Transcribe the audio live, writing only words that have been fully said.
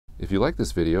If you like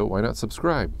this video, why not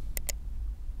subscribe?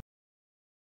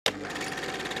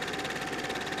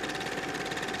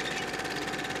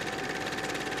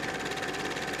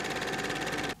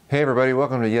 Hey everybody,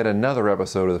 welcome to yet another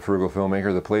episode of the Frugal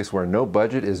Filmmaker, the place where no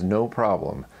budget is no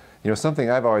problem. You know, something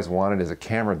I've always wanted is a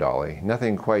camera dolly.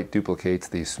 Nothing quite duplicates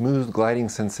the smooth gliding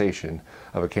sensation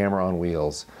of a camera on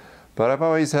wheels. But I've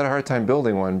always had a hard time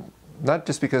building one, not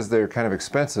just because they're kind of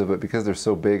expensive, but because they're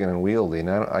so big and unwieldy, and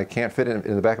I can't fit it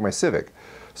in the back of my Civic.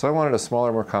 So I wanted a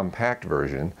smaller, more compact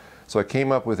version. So I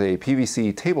came up with a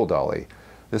PVC Table Dolly.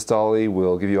 This dolly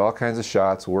will give you all kinds of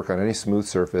shots, work on any smooth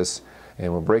surface,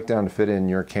 and will break down to fit in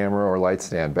your camera or light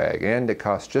stand bag. And it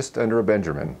costs just under a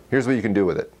Benjamin. Here's what you can do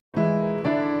with it.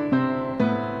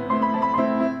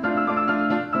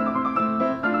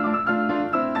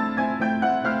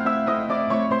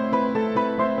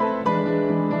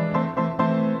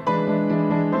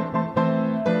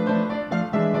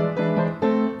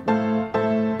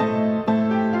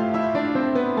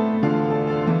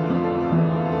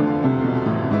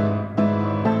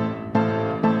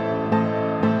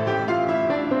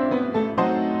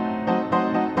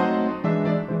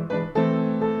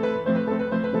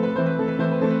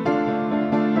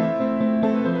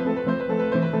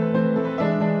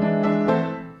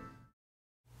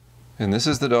 And this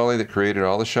is the dolly that created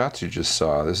all the shots you just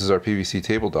saw. This is our PVC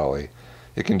table dolly.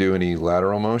 It can do any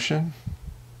lateral motion,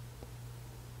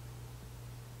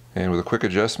 and with a quick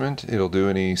adjustment it'll do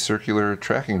any circular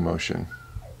tracking motion.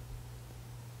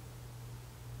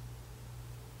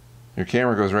 Your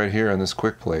camera goes right here on this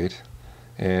quick plate,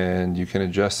 and you can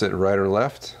adjust it right or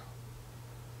left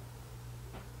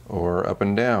or up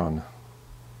and down.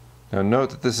 Now note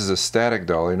that this is a static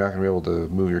dolly. You're not going to be able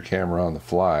to move your camera on the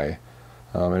fly.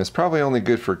 And it's probably only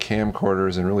good for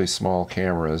camcorders and really small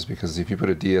cameras, because if you put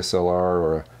a DSLR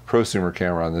or a prosumer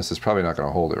camera on this, it's probably not going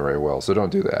to hold it very well, so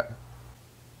don't do that.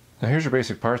 Now here's your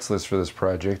basic parts list for this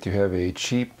project. You have a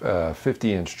cheap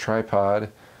 50-inch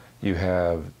tripod, you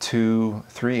have two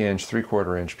 3-inch,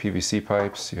 3/4-inch PVC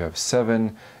pipes, you have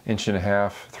 7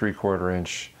 1.5-inch,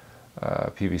 3/4-inch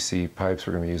PVC pipes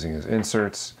we're going to be using as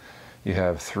inserts, you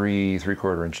have 3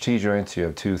 3/4-inch T-joints, you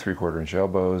have 2 3/4-inch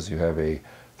elbows, you have a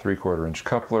 3/4-inch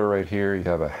coupler right here, you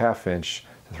have a 1/2-inch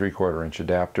to 3/4-inch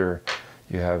adapter,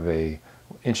 you have a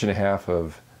 1.5 inch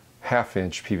of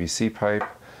 1/2-inch PVC pipe,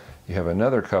 you have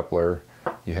another coupler,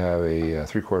 you have a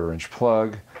 3/4-inch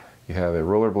plug, you have a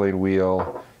rollerblade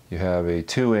wheel, you have a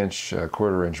 2-inch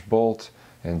 1/4-inch bolt,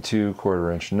 and 2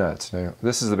 1/4-inch nuts. Now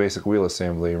this is the basic wheel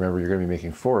assembly. Remember, you're going to be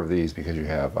making 4 of these because you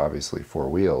have obviously 4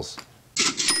 wheels.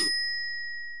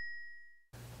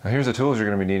 Now here's the tools you're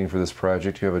going to be needing for this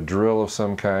project. You have a drill of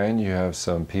some kind, you have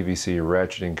some PVC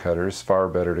ratcheting cutters, far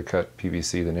better to cut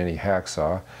PVC than any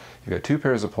hacksaw. You've got 2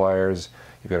 pairs of pliers,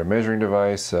 you've got a measuring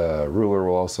device, a ruler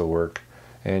will also work,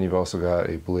 and you've also got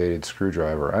a bladed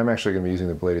screwdriver. I'm actually going to be using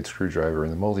the bladed screwdriver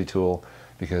in the multi-tool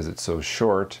because it's so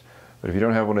short, but if you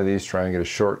don't have one of these, try and get a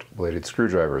short bladed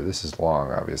screwdriver. This is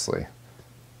long, obviously.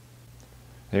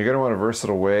 Now you're going to want a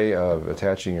versatile way of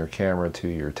attaching your camera to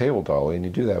your table dolly, and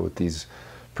you do that with these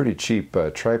pretty cheap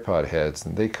tripod heads,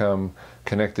 and they come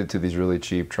connected to these really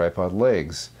cheap tripod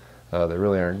legs that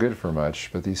really aren't good for much,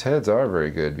 but these heads are very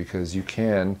good because you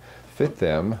can fit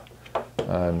them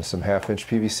on some 1/2-inch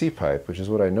PVC pipe, which is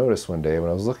what I noticed one day when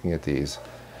I was looking at these.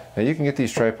 Now you can get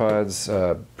these tripods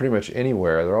pretty much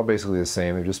anywhere. They're all basically the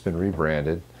same, they've just been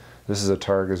rebranded. This is a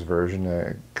Targus version.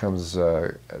 It comes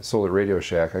sold at Radio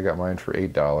Shack. I got mine for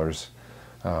 $8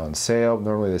 on sale.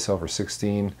 Normally they sell for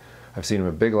 $16. I've seen them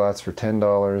at Big Lots for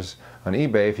 $10. On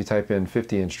eBay, if you type in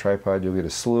 50-inch tripod, you'll get a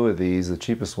slew of these. The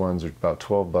cheapest ones are about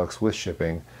 12 bucks with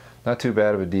shipping. Not too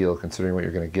bad of a deal considering what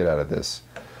you're going to get out of this.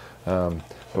 But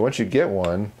once you get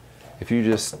one, if you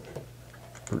just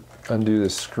undo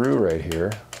this screw right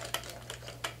here,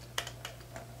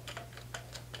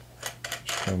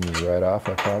 which comes right off,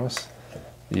 I promise,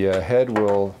 the head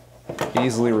will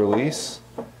easily release,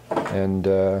 and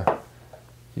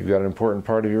you've got an important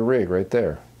part of your rig right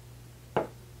there.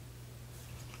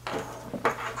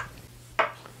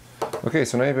 Okay,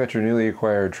 so now you've got your newly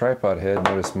acquired tripod head.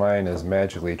 Notice mine is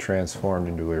magically transformed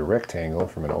into a rectangle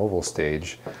from an oval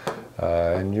stage.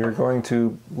 And you're going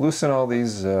to loosen all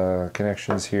these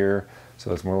connections here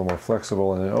so it's a little more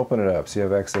flexible, and then open it up so you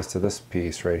have access to this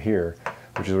piece right here,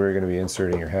 which is where you're going to be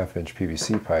inserting your 1/2-inch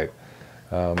PVC pipe.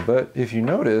 But if you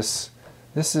notice,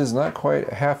 this is not quite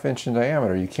a 1/2 inch in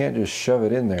diameter. You can't just shove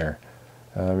it in there.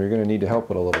 You're going to need to help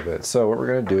it a little bit. So what we're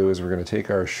going to do is we're going to take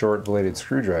our short bladed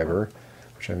screwdriver,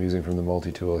 which I'm using from the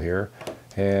multi-tool here,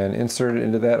 and insert it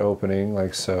into that opening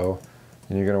like so,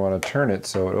 and you're going to want to turn it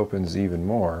so it opens even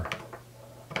more.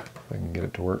 If I can get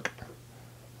it to work.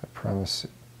 Promise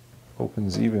it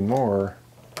opens even more.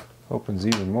 Opens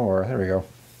even more. There we go.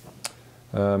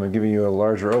 I'm giving you a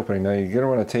larger opening. Now you're going to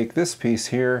want to take this piece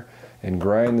here and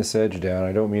grind this edge down.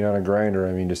 I don't mean on a grinder,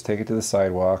 I mean just take it to the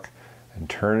sidewalk and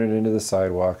turn it into the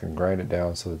sidewalk and grind it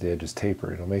down so that the edge is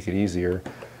tapered. It'll make it easier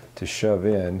to shove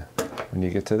in when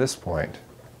you get to this point,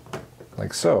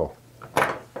 like so.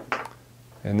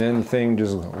 And then the thing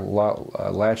just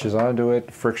latches onto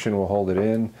it, friction will hold it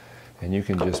in, and you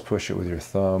can just push it with your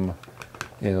thumb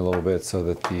in a little bit so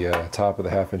that the top of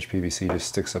the 1/2" PVC just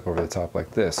sticks up over the top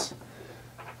like this.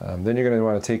 Then you're going to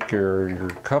want to take your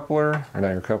coupler, or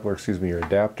not your coupler, excuse me, your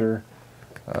adapter,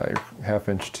 your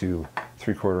 1/2" to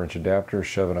 3/4" adapter,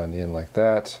 shove it on the end like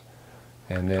that,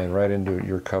 and then right into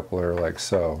your coupler like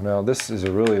so. Now this is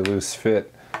a really loose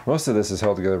fit. Most of this is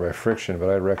held together by friction, but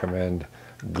I'd recommend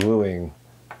gluing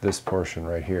this portion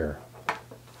right here.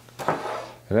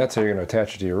 And that's how you're going to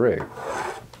attach it to your rig.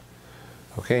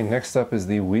 Okay, next up is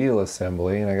the wheel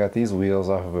assembly, and I got these wheels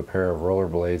off of a pair of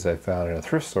rollerblades I found in a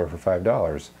thrift store for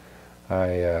 $5.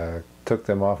 I took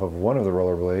them off of one of the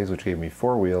rollerblades, which gave me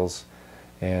 4 wheels,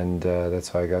 and that's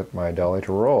how I got my dolly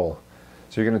to roll.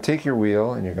 So you're going to take your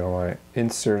wheel and you're going to want to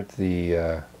insert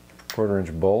the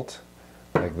 1/4" bolt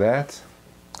like that.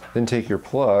 Then take your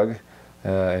plug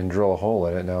and drill a hole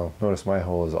in it. Now notice my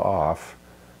hole is off.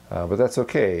 But that's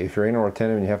okay. If you're anal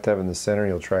retentive and you have to have it in the center,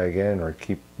 you'll try again or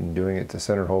keep doing it. The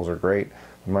centered holes are great.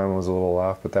 Mine was a little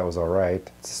off, but that was all right.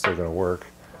 It's still going to work.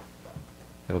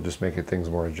 It'll just make things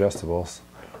more adjustable.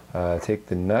 Take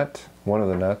the nut, one of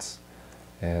the nuts,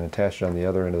 and attach it on the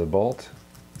other end of the bolt.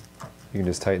 You can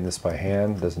just tighten this by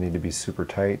hand. It doesn't need to be super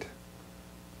tight.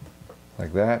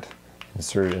 Like that.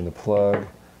 Insert it in the plug,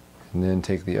 and then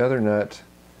take the other nut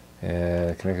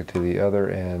and connect it to the other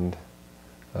end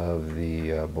of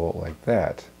the bolt like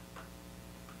that.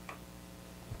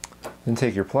 Then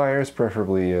take your pliers,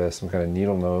 preferably some kind of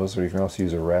needle nose, or you can also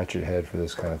use a ratchet head for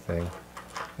this kind of thing,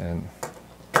 and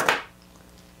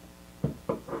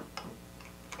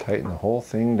tighten the whole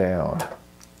thing down.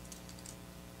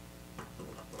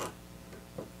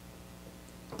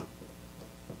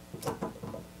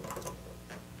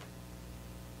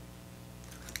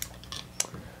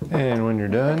 And when you're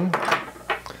done,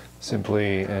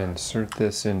 simply insert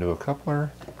this into a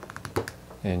coupler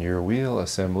and your wheel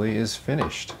assembly is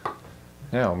finished.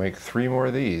 Now make 3 more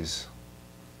of these.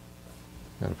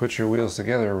 Now to put your wheels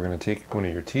together, we're going to take one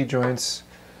of your T-joints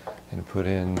and put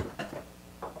in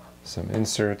some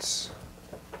inserts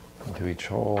into each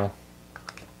hole.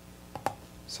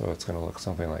 So it's going to look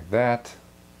something like that.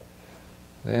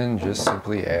 Then just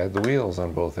simply add the wheels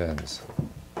on both ends.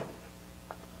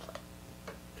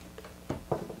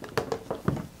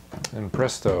 And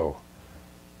presto,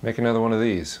 make another one of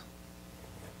these.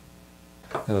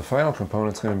 Now the final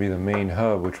component is going to be the main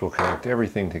hub, which will connect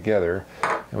everything together,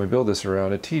 and we build this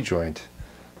around a T-joint.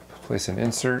 Place an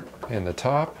insert in the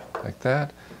top like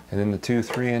that, and then the 2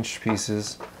 3-inch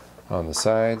pieces on the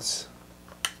sides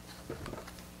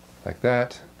like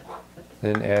that.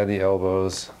 Then add the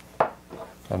elbows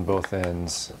on both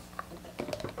ends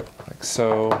like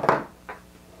so,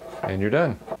 and you're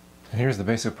done. And here's the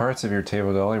basic parts of your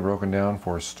table dolly broken down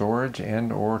for storage and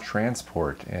or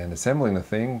transport. And assembling the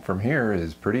thing from here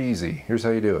is pretty easy. Here's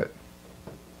how you do it.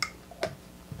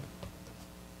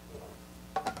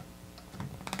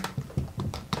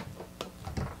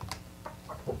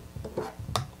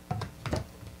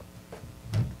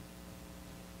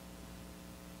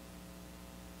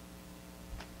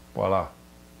 Voila.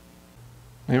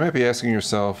 You might be asking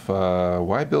yourself,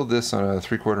 why build this on a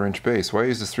 3/4" base? Why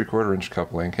use this 3/4"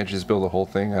 coupling? Can't you just build the whole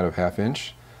thing out of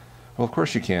 1/2"? Well, of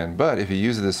course you can, but if you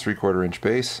use this 3/4"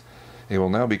 base, it will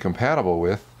now be compatible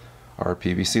with our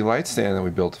PVC light stand that we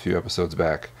built a few episodes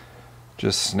back.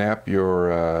 Just snap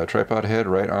your tripod head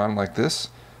right on like this,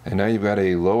 and now you've got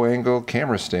a low-angle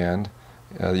camera stand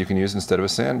that you can use instead of a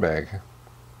sandbag.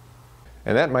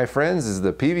 And that, my friends, is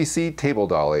the PVC Table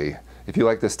Dolly. If you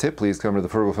like this tip, please come to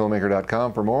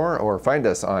thefrugalfilmmaker.com for more, or find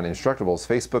us on Instructable's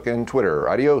Facebook and Twitter.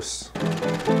 Adios!